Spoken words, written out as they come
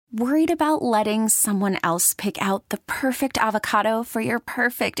Worried about letting someone else pick out the perfect avocado for your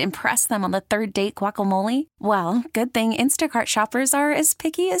perfect impress them on the third date guacamole? Well, good thing Instacart shoppers are as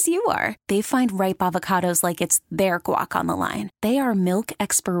picky as you are. They find ripe avocados like it's their guac on the line. They are milk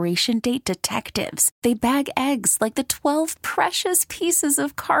expiration date detectives. They bag eggs like the 12 precious pieces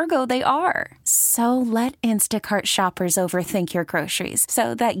of cargo they are. So let Instacart shoppers overthink your groceries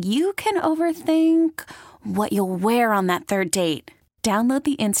so that you can overthink what you'll wear on that third date. Download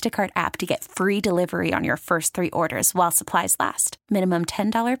the Instacart app to get free delivery on your first 3 orders while supplies last. Minimum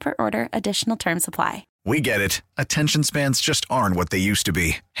 $10 per order. Additional terms apply. We get it. Attention spans just aren't what they used to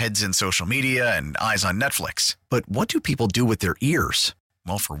be. Heads in social media and eyes on Netflix. But what do people do with their ears?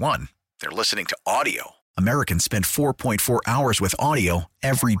 Well, for one, they're listening to audio. Americans spend 4.4 hours with audio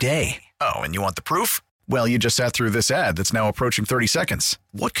every day. Oh, and you want the proof? Well, you just sat through this ad that's now approaching 30 seconds.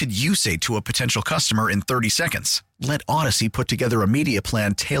 What could you say to a potential customer in 30 seconds? Let Odyssey put together a media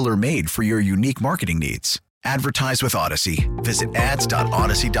plan tailor-made for your unique marketing needs. Advertise with Odyssey. Visit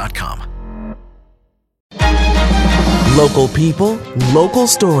ads.odyssey.com. Local people, local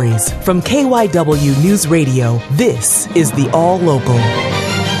stories. From KYW News Radio, this is the All Local.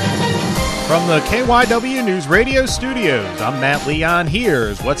 From the KYW News Radio studios, I'm Matt Leon.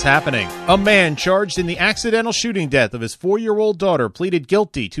 Here's what's happening. A man charged in the accidental shooting death of his 4-year-old daughter pleaded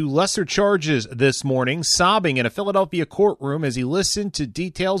guilty to lesser charges this morning, sobbing in a Philadelphia courtroom as he listened to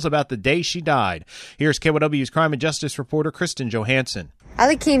details about the day she died. Here's KYW's crime and justice reporter Kristen Johansson.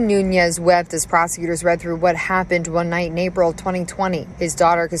 Alikim Nunez wept as prosecutors read through what happened one night in April 2020. His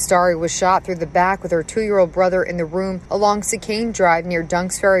daughter, Kastari, was shot through the back with her 2-year-old brother in the room along Sicane Drive near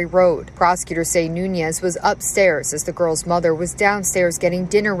Dunks Ferry Road. Prosecutors say Nunez was upstairs as the girl's mother was downstairs getting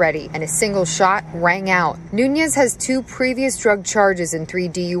dinner ready, and a single shot rang out. Nunez has 2 previous drug charges and 3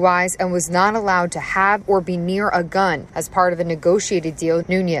 DUIs and was not allowed to have or be near a gun. As part of a negotiated deal,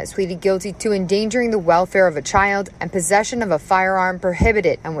 Nunez pleaded guilty to endangering the welfare of a child and possession of a firearm prohibited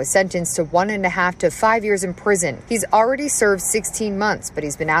and was sentenced to 1.5 to 5 years in prison. He's already served 16 months, but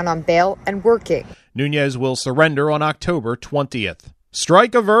he's been out on bail and working. Nunez will surrender on October 20th.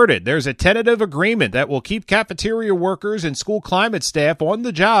 Strike averted. There's a tentative agreement that will keep cafeteria workers and school climate staff on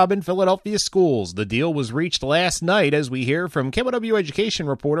the job in Philadelphia schools. The deal was reached last night, as we hear from KYW education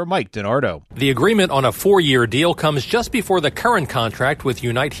reporter Mike DiNardo. The agreement on a 4-year deal comes just before the current contract with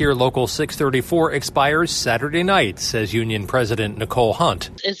Unite Here Local 634 expires Saturday night, says Union President Nicole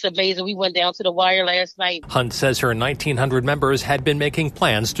Hunt. It's amazing. We went down to the wire last night. Hunt says her 1,900 members had been making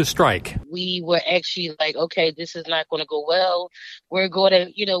plans to strike. We were actually like, okay, this is not going to go well. We're going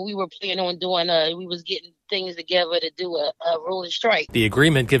to, we were planning on doing, we was getting things together to do a rolling strike. The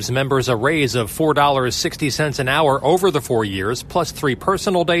agreement gives members a raise of $4.60 an hour over the 4 years, plus 3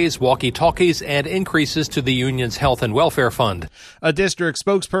 personal days, walkie-talkies, and increases to the union's health and welfare fund. A district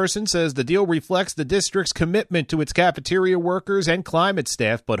spokesperson says the deal reflects the district's commitment to its cafeteria workers and climate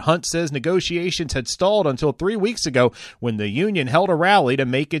staff, but Hunt says negotiations had stalled until 3 weeks ago when the union held a rally to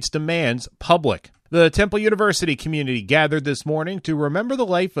make its demands public. The Temple University community gathered this morning to remember the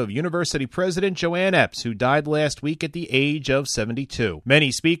life of University President JoAnne Epps, who died last week at the age of 72. Many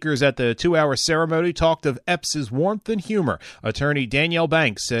speakers at the 2-hour ceremony talked of Epps's warmth and humor. Attorney Danielle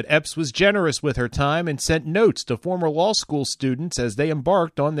Banks said Epps was generous with her time and sent notes to former law school students as they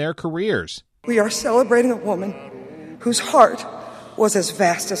embarked on their careers. We are celebrating a woman whose heart was as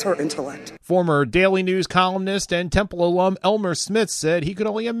vast as her intellect. Former Daily News columnist and Temple alum Elmer Smith said he could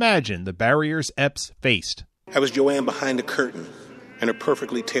only imagine the barriers Epps faced. I was JoAnne behind the curtain in her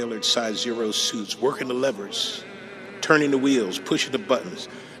perfectly tailored size 0 suits, working the levers, turning the wheels, pushing the buttons,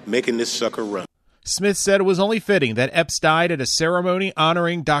 making this sucker run. Smith said it was only fitting that Epps died at a ceremony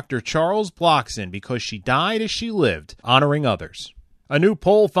honoring Dr. Charles Blockson because she died as she lived, honoring others. A new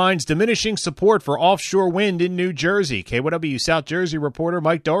poll finds diminishing support for offshore wind in New Jersey. KYW South Jersey reporter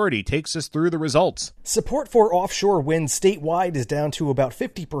Mike Doherty takes us through the results. Support for offshore wind statewide is down to about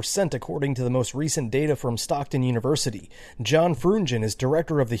 50% according to the most recent data from Stockton University. John Frungen is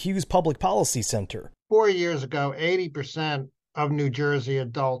director of the Hughes Public Policy Center. 4 years ago, 80% of New Jersey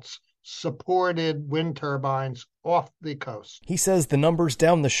adults supported wind turbines off the coast. He says the numbers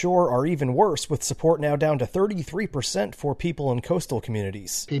down the shore are even worse, with support now down to 33% for people in coastal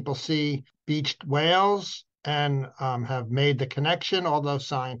communities. People see beached whales and have made the connection, although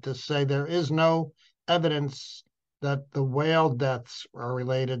scientists say there is no evidence that the whale deaths are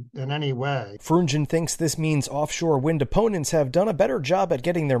related in any way. Frungen thinks this means offshore wind opponents have done a better job at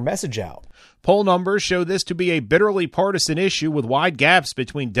getting their message out. Poll numbers show this to be a bitterly partisan issue with wide gaps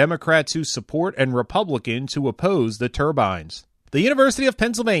between Democrats who support and Republicans who oppose the turbines. The University of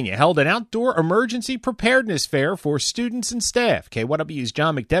Pennsylvania held an outdoor emergency preparedness fair for students and staff. KYW's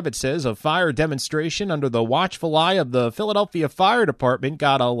John McDevitt says a fire demonstration under the watchful eye of the Philadelphia Fire Department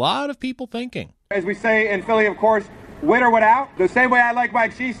got a lot of people thinking. As we say in Philly, of course, with or without. The same way I like my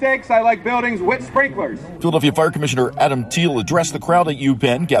cheesesteaks, I like buildings with sprinklers. Philadelphia Fire Commissioner Adam Thiel addressed the crowd at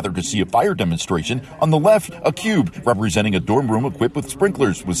UPenn gathered to see a fire demonstration. On the left, a cube representing a dorm room equipped with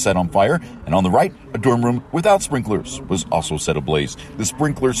sprinklers was set on fire, and on the right, a dorm room without sprinklers was also set ablaze. The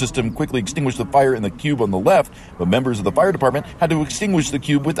sprinkler system quickly extinguished the fire in the cube on the left, but members of the fire department had to extinguish the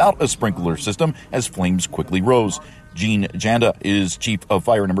cube without a sprinkler system as flames quickly rose. Gene Janda is Chief of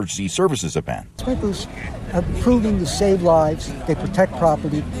Fire and Emergency Services at Penn. Sprinklers are proving to save lives. They protect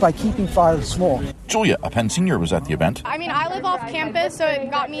property by keeping fires small. Julia, a Penn senior, was at the event. I mean, I live off campus, so it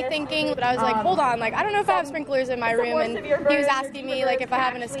got me thinking, but I was like, hold on, I don't know if I have sprinklers in my room, and he was asking me, if I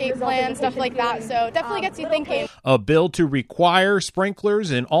have an escape plan, stuff like that, so it definitely gets you thinking. A bill to require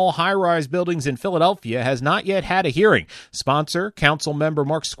sprinklers in all high-rise buildings in Philadelphia has not yet had a hearing. Sponsor, Council Member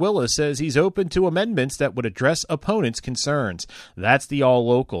Mark Squilla, says he's open to amendments that would address opponents' concerns. That's the All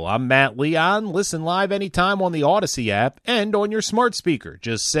Local. I'm Matt Leon. Listen live anytime on the Odyssey app and on your smart speaker.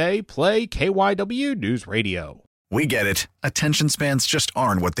 Just say, play KYW News Radio. We get it. Attention spans just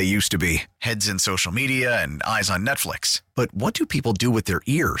aren't what they used to be. Heads in social media and eyes on Netflix. But what do people do with their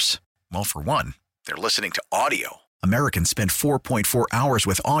ears? Well, for one, they're listening to audio. Americans spend 4.4 hours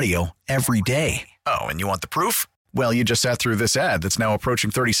with audio every day. Oh, and you want the proof? Well, you just sat through this ad that's now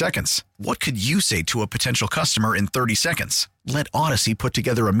approaching 30 seconds. What could you say to a potential customer in 30 seconds? Let Odyssey put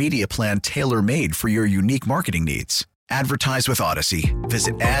together a media plan tailor-made for your unique marketing needs. Advertise with Odyssey.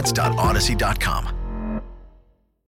 Visit ads.odyssey.com.